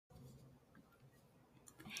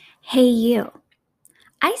Hey, you.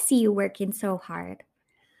 I see you working so hard.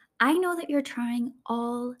 I know that you're trying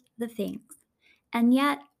all the things, and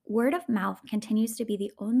yet word of mouth continues to be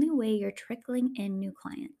the only way you're trickling in new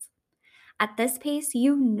clients. At this pace,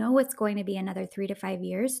 you know it's going to be another 3 to 5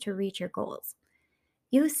 years to reach your goals.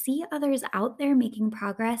 You see others out there making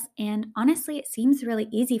progress, and honestly, it seems really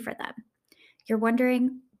easy for them. You're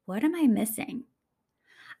wondering, what am I missing?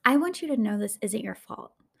 I want you to know this isn't your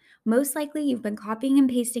fault. Most likely, you've been copying and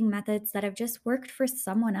pasting methods that have just worked for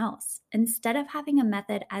someone else instead of having a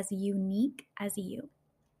method as unique as you.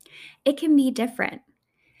 It can be different.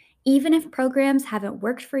 Even if programs haven't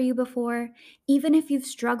worked for you before, even if you've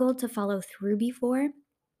struggled to follow through before,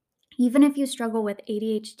 even if you struggle with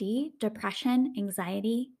ADHD, depression,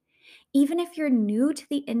 anxiety, even if you're new to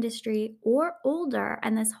the industry or older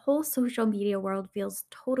and this whole social media world feels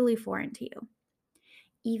totally foreign to you,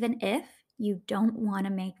 even if you don't want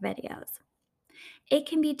to make videos. It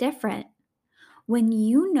can be different when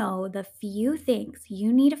you know the few things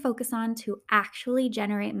you need to focus on to actually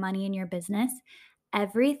generate money in your business.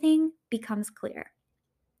 Everything becomes clear.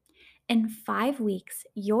 In 5 weeks,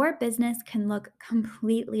 your business can look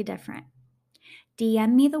completely different.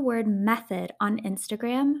 DM me the word method on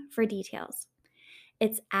Instagram for details.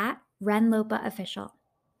 It's at Renlopa Official.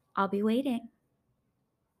 I'll be waiting.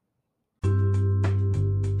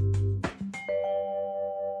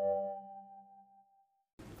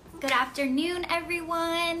 Good afternoon,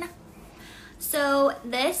 everyone. So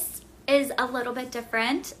this is a little bit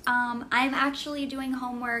different. I'm actually doing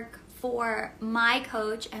homework for my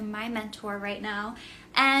coach and my mentor right now.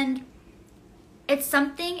 And it's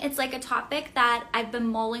like a topic that I've been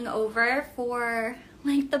mulling over for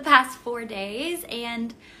like the past 4 days.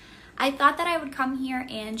 And I thought that I would come here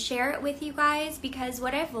and share it with you guys because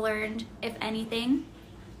what I've learned, if anything,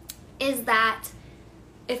 is that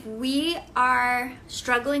if we are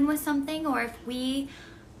struggling with something or if we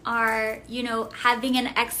are, having an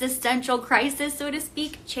existential crisis, so to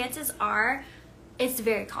speak, chances are it's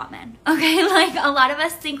very common. Okay, like a lot of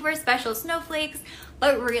us think we're special snowflakes,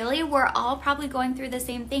 but really we're all probably going through the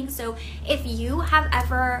same thing. So if you have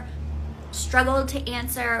ever struggled to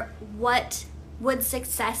answer what would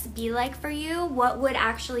success be like for you, what would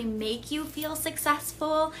actually make you feel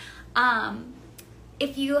successful,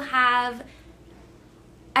 if you have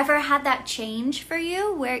ever had that change for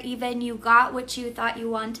you where even you got what you thought you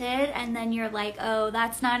wanted and then you're like, oh,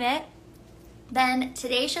 that's not it, then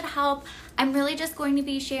today should help. I'm really just going to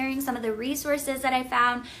be sharing some of the resources that I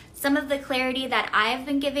found, some of the clarity that I've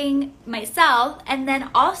been giving myself, and then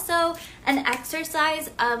also an exercise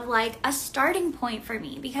of like a starting point for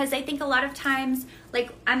me. Because I think a lot of times,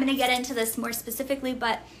 like I'm going to get into this more specifically,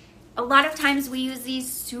 but a lot of times we use these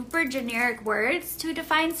super generic words to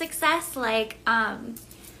define success, like,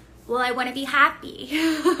 well, I want to be happy,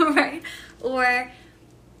 right? Or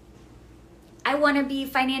I want to be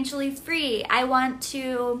financially free. I want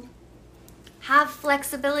to have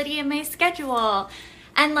flexibility in my schedule.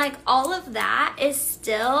 And like all of that is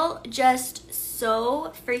still just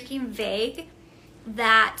so freaking vague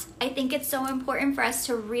that I think it's so important for us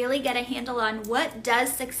to really get a handle on what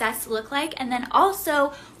does success look like, and then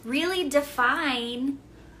also really define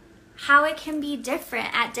how it can be different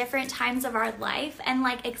at different times of our life and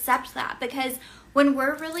like accept that. Because when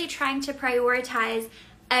we're really trying to prioritize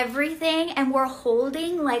everything and we're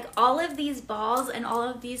holding like all of these balls and all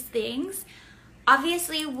of these things,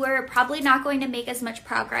 obviously we're probably not going to make as much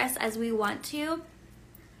progress as we want to.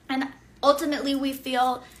 And ultimately we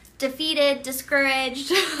feel defeated,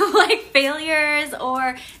 discouraged, like failures,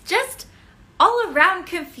 or just all around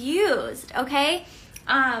confused, okay?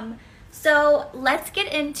 So let's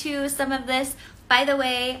get into some of this. By the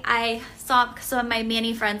way, I saw some of my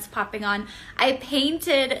mani friends popping on. I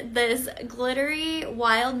painted this glittery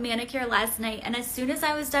wild manicure last night, and as soon as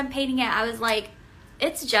I was done painting it, I was like,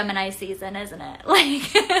 it's Gemini season, isn't it?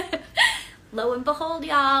 Like, lo and behold,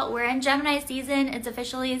 y'all, we're in Gemini season. It's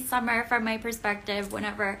officially summer from my perspective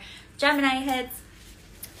whenever Gemini hits.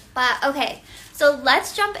 But okay, so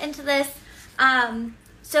let's jump into this.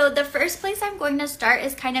 So the first place I'm going to start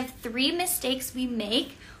is kind of 3 mistakes we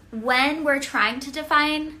make when we're trying to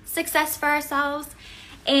define success for ourselves.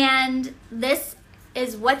 And this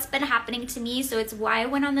is what's been happening to me. So it's why I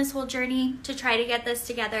went on this whole journey to try to get this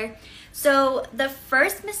together. So the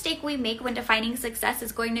first mistake we make when defining success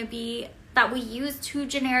is going to be that we use too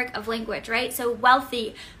generic of language, right? So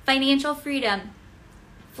wealthy, financial freedom,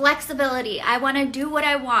 flexibility. I want to do what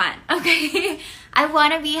I want, okay? I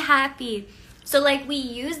want to be happy. So like we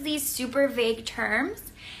use these super vague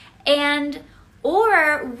terms, and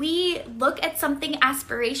or we look at something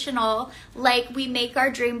aspirational, like we make our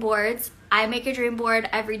dream boards I make a dream board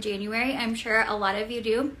every January. I'm sure a lot of you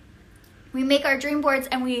do. We make our dream boards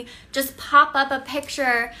and we just pop up a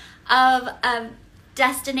picture of a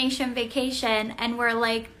destination vacation and we're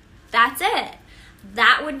like, that's it.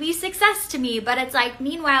 That would be success to me. But it's like,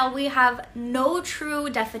 meanwhile, we have no true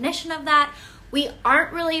definition of that. We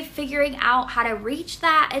aren't really figuring out how to reach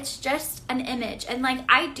that. It's just an image. And like,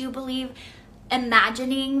 I do believe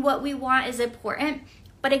imagining what we want is important.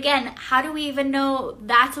 But again, how do we even know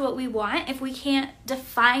that's what we want if we can't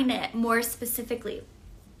define it more specifically?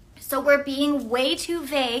 So we're being way too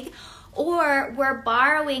vague, or we're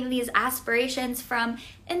borrowing these aspirations from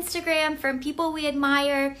Instagram, from people we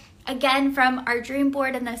admire, again, from our dream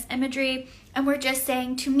board and this imagery, and we're just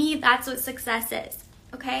saying, to me, that's what success is,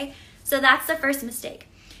 okay? So that's the first mistake.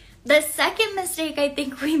 The second mistake I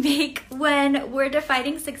think we make when we're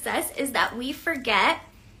defining success is that we forget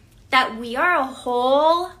that we are a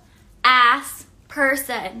whole ass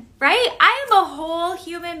person, right? I am a whole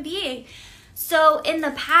human being. So in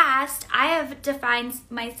the past, I have defined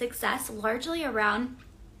my success largely around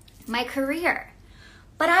my career,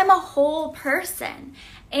 but I'm a whole person.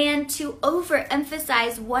 And to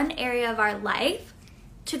overemphasize one area of our life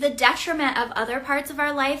to the detriment of other parts of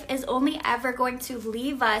our life is only ever going to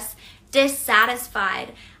leave us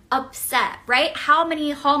dissatisfied, upset, right? How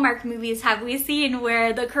many Hallmark movies have we seen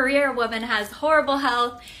where the career woman has horrible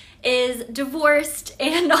health, is divorced,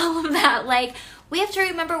 and all of that? Like, we have to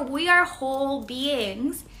remember we are whole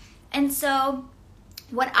beings. And so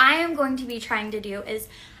what I am going to be trying to do is,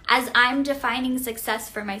 as I'm defining success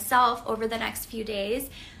for myself over the next few days,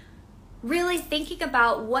 really thinking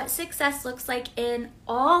about what success looks like in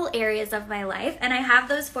all areas of my life. And I have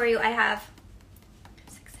those for you. I have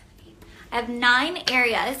 9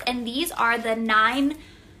 areas, and these are the 9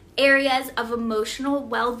 areas of emotional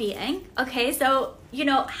well-being. Okay, so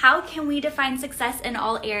how can we define success in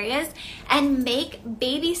all areas and make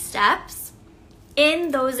baby steps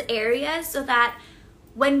in those areas so that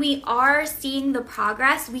when we are seeing the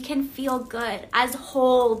progress, we can feel good as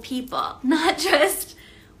whole people, not just,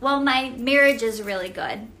 well, my marriage is really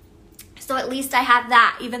good, so at least I have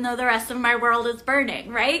that, even though the rest of my world is burning,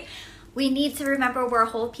 right? We need to remember we're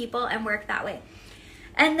whole people and work that way.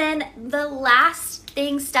 And then the last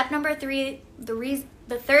thing, step number 3, the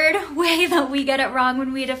third way that we get it wrong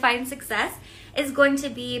when we define success is going to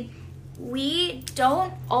be, we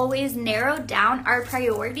don't always narrow down our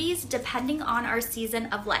priorities depending on our season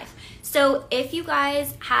of life. So if you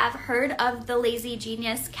guys have heard of the Lazy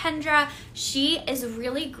Genius, Kendra, she is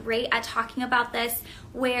really great at talking about this,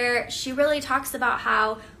 where she really talks about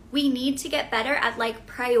how we need to get better at like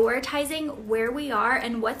prioritizing where we are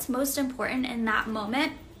and what's most important in that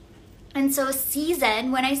moment. And so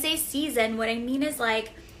season, when I say season, what I mean is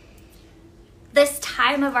like this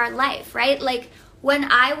time of our life, right? Like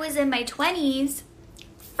when I was in my 20s,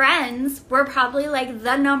 friends were probably like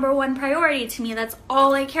the number one priority to me. That's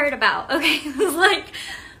all I cared about, okay? It was like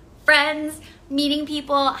friends, meeting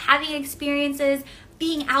people, having experiences,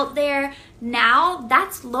 being out there. Now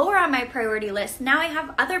that's lower on my priority list. Now I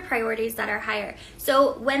have other priorities that are higher.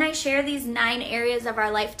 So when I share these 9 areas of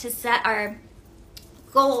our life to set our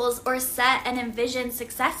goals or set and envision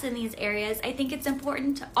success in these areas, I think it's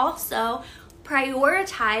important to also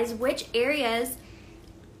prioritize which areas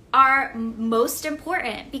are most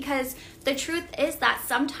important, because the truth is that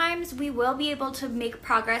sometimes we will be able to make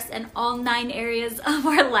progress in all 9 areas of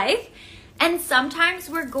our life, and sometimes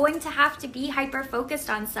we're going to have to be hyper focused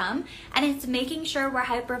on some, and it's making sure we're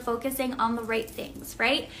hyper focusing on the right things,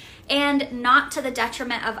 right? And not to the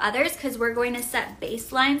detriment of others, because we're going to set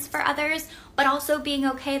baselines for others, but also being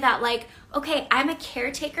okay that like, okay, I'm a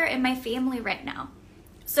caretaker in my family right now.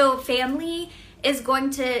 So family is going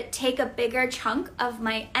to take a bigger chunk of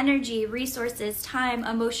my energy, resources, time,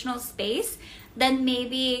 emotional space than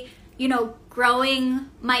maybe, growing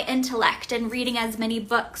my intellect and reading as many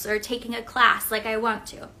books or taking a class like I want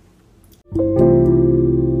to.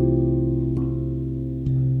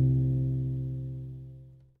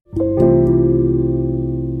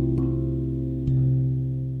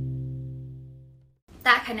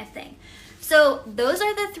 That kind of thing. So those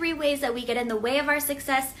are the 3 ways that we get in the way of our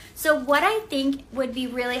success. So what I think would be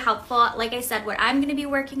really helpful, like I said, what I'm going to be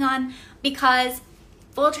working on, because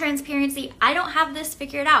full transparency, I don't have this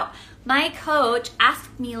figured out. My coach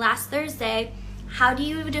asked me last Thursday, how do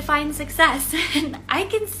you define success? And I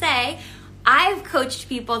can say I've coached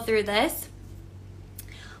people through this,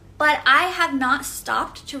 but I have not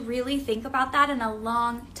stopped to really think about that in a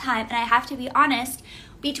long time. And I have to be honest,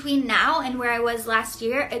 between now and where I was last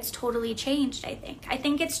year, it's totally changed, I think. I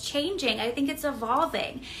think it's changing. I think it's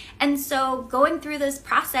evolving. And so going through this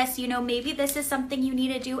process, you know, maybe this is something you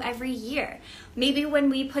need to do every year. Maybe when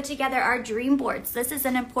we put together our dream boards, this is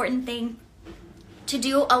an important thing to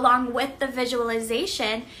do along with the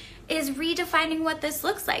visualization, is redefining what this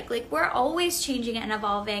looks like. Like, we're always changing and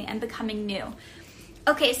evolving and becoming new.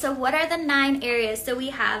 Okay, so what are the 9 areas? So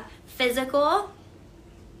we have physical,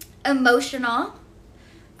 emotional,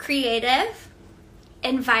 creative,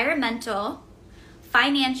 environmental,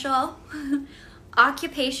 financial,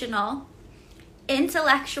 occupational,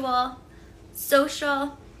 intellectual,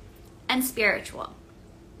 social, and spiritual.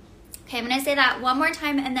 Okay, I'm gonna say that one more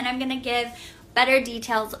time, and then I'm gonna give better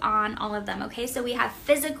details on all of them. Okay, so we have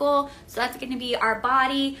physical, so that's gonna be our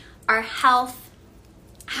body, our health,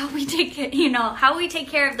 how we take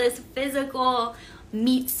care of this physical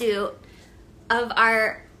meat suit of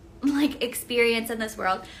our experience in this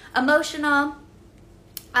world. Emotional,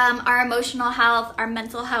 our emotional health, our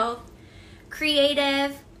mental health.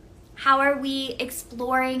 Creative, how are we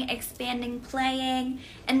exploring, expanding, playing.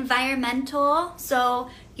 Environmental, so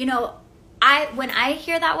when I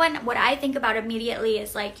hear that one, what I think about immediately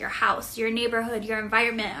is like your house, your neighborhood, your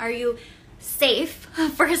environment. Are you safe?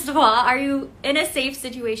 First of all, are you in a safe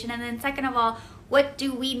situation? And then second of all, what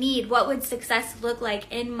do we need? What would success look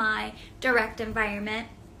like in my direct environment?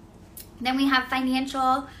 Then we have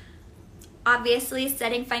financial, obviously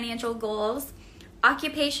setting financial goals.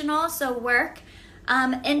 Occupational, so work.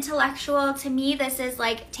 Intellectual, to me, this is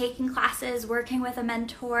like taking classes, working with a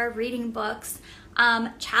mentor, reading books,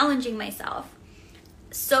 challenging myself.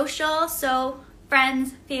 Social, so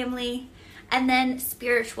friends, family. And then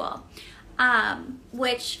spiritual,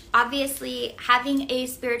 which obviously having a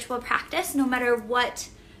spiritual practice, no matter what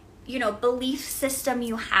belief system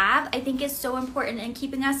you have, I think is so important in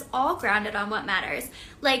keeping us all grounded on what matters.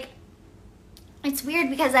 Like, it's weird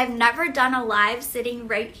because I've never done a live sitting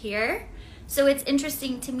right here. So it's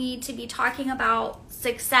interesting to me to be talking about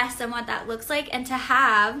success and what that looks like, and to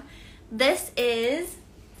have, this is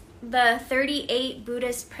the 38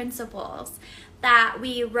 Buddhist principles that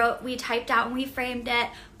we wrote, we typed out, and we framed it.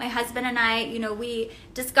 My husband and I, we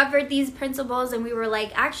discovered these principles, and we were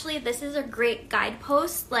like, actually, this is a great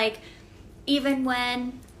guidepost. Like, even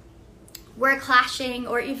when we're clashing,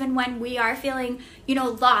 or even when we are feeling,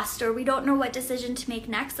 lost, or we don't know what decision to make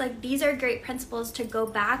next, like, these are great principles to go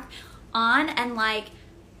back on and like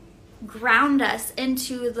ground us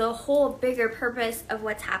into the whole bigger purpose of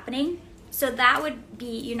what's happening. So that would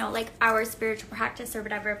be, like our spiritual practice or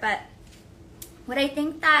whatever. But what I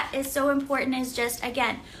think that is so important is just,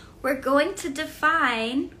 again, we're going to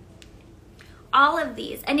define all of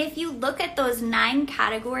these. And if you look at those 9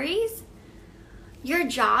 categories, your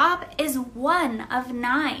job is one of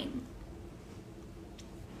 9.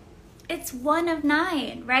 It's one of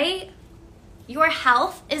 9, right? Your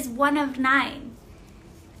health is one of 9.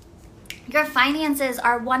 Your finances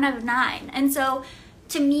are one of 9. And so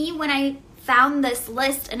to me, when I found this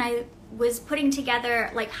list and I was putting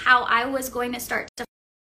together like how I was going to start to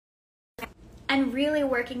and really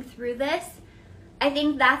working through this, I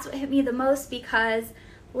think that's what hit me the most, because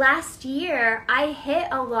last year I hit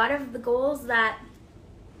a lot of the goals that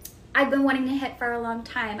I've been wanting to hit for a long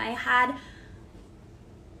time. I had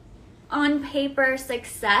on paper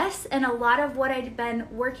success and a lot of what I'd been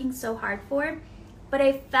working so hard for, but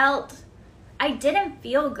I didn't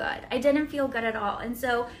feel good. I didn't feel good at all. And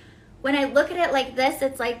so when I look at it like this,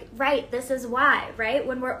 it's like, right, this is why, right?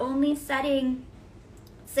 When we're only setting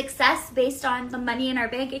success based on the money in our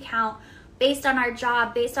bank account, based on our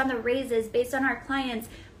job, based on the raises, based on our clients,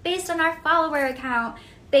 based on our follower account,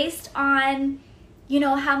 based on,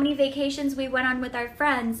 how many vacations we went on with our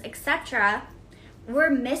friends, etc.,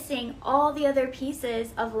 we're missing all the other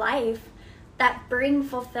pieces of life that bring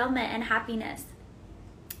fulfillment and happiness.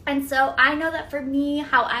 And so I know that for me,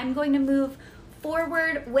 how I'm going to move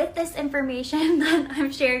forward with this information that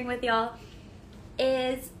I'm sharing with y'all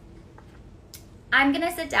is I'm going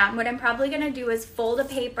to sit down. What I'm probably going to do is fold a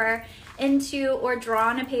paper into, or draw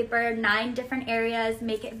on a paper, 9 different areas,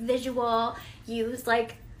 make it visual, use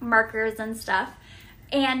like markers and stuff,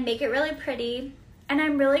 and make it really pretty. And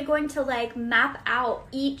I'm really going to like map out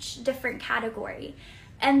each different category.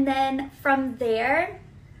 And then from there,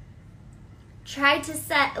 try to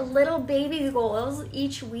set little baby goals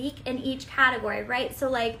each week in each category, right? So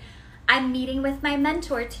like, I'm meeting with my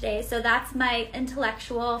mentor today, so that's my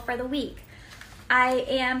intellectual for the week. I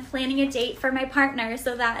am planning a date for my partner,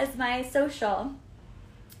 so that is my social.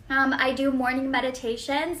 I do morning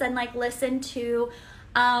meditations and like listen to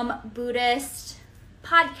Buddhist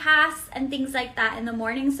podcasts and things like that in the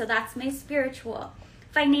morning, so that's my spiritual.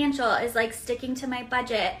 Financial is like sticking to my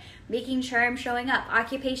budget, making sure I'm showing up.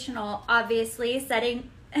 Occupational, obviously, setting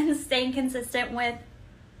and staying consistent with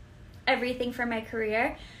everything for my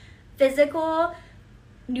career. Physical,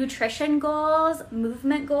 nutrition goals,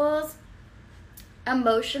 movement goals.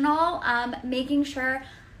 Emotional, making sure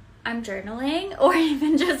I'm journaling or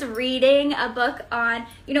even just reading a book on,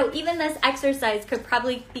 even this exercise could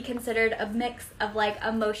probably be considered a mix of like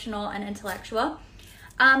emotional and intellectual.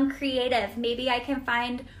 Creative, maybe I can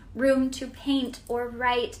find room to paint or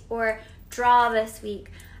write or draw this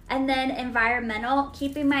week. And then environmental,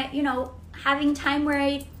 keeping my, having time where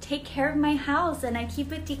I take care of my house and I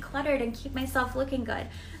keep it decluttered and keep myself looking good.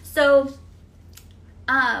 So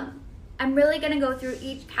I'm really going to go through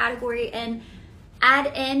each category and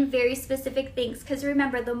add in very specific things, because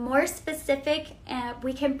remember, the more specific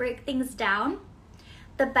we can break things down,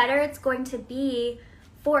 the better it's going to be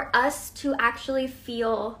for us to actually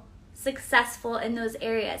feel successful in those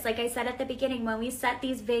areas. Like I said at the beginning, when we set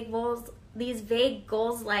these vague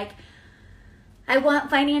goals like I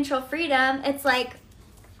want financial freedom, it's like,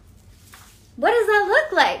 what does that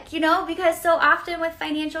look like? Because so often with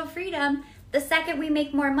financial freedom, the second we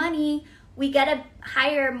make more money, we get a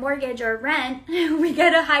higher mortgage or rent, we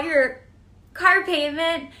get a higher car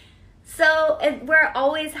payment. So we're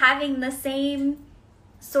always having the same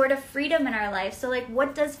sort of freedom in our life. So like,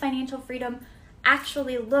 what does financial freedom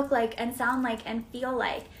actually look like and sound like and feel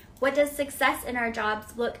like? What does success in our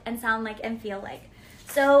jobs look and sound like and feel like?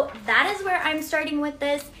 So that is where I'm starting with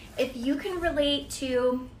this. If you can relate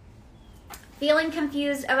to feeling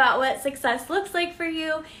confused about what success looks like for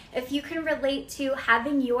you, if you can relate to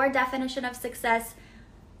having your definition of success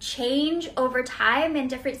change over time in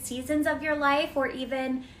different seasons of your life, or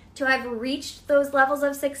even to have reached those levels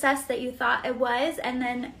of success that you thought it was and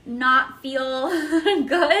then not feel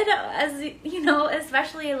good, as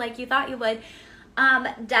especially like you thought you would,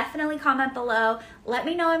 definitely comment below. Let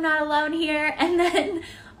me know I'm not alone here. And then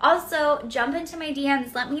also jump into my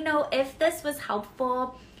DMs. Let me know if this was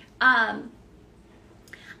helpful.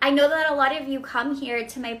 I know that a lot of you come here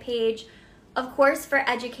to my page, of course, for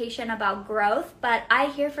education about growth, but I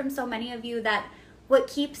hear from so many of you that what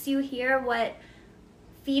keeps you here, what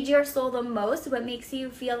feeds your soul the most, what makes you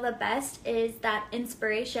feel the best is that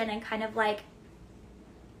inspiration and kind of like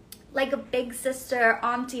a big sister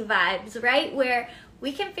auntie vibes, right? Where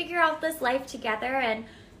we can figure out this life together, and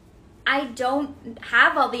I don't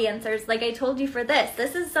have all the answers like I told you for this.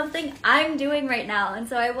 This is something I'm doing right now, and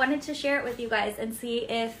so I wanted to share it with you guys and see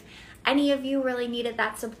if any of you really needed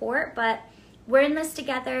that support. But we're in this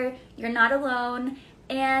together. You're not alone,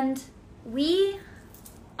 and we're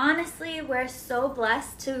so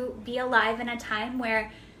blessed to be alive in a time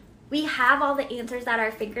where we have all the answers at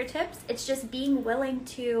our fingertips. It's just being willing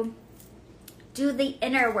to do the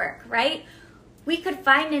inner work, right? We could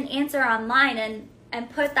find an answer online and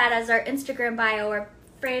put that as our Instagram bio or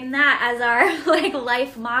frame that as our like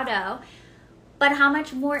life motto. But how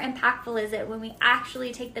much more impactful is it when we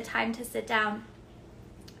actually take the time to sit down,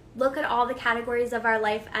 look at all the categories of our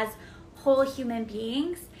life as whole human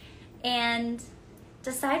beings, and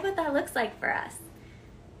decide what that looks like for us.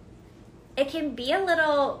 It can be a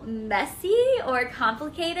little messy or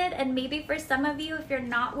complicated, and maybe for some of you, if you're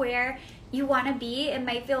not where you want to be, it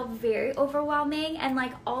might feel very overwhelming, and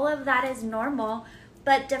like all of that is normal.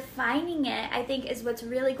 But defining it, I think, is what's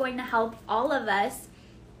really going to help all of us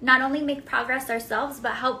not only make progress ourselves,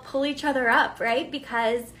 but help pull each other up, right?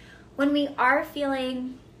 Because when we are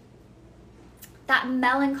feeling that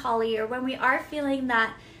melancholy, or when we are feeling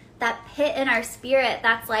that pit in our spirit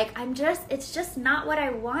that's like, it's just not what I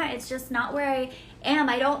want, it's just not where I am,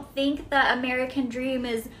 I don't think the American dream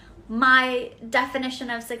is my definition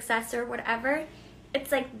of success or whatever,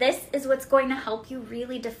 it's like, this is what's going to help you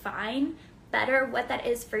really define better what that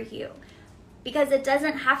is for you. Because it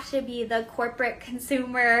doesn't have to be the corporate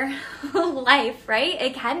consumer life, right?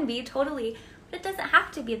 It can be, totally, but it doesn't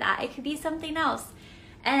have to be that. It could be something else.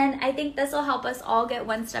 And I think this will help us all get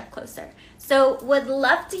one step closer. So would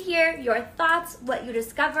love to hear your thoughts, what you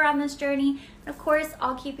discover on this journey. And of course,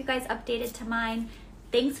 I'll keep you guys updated to mine.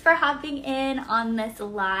 Thanks for hopping in on this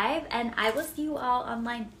live, and I will see you all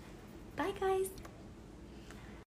online. Bye, guys.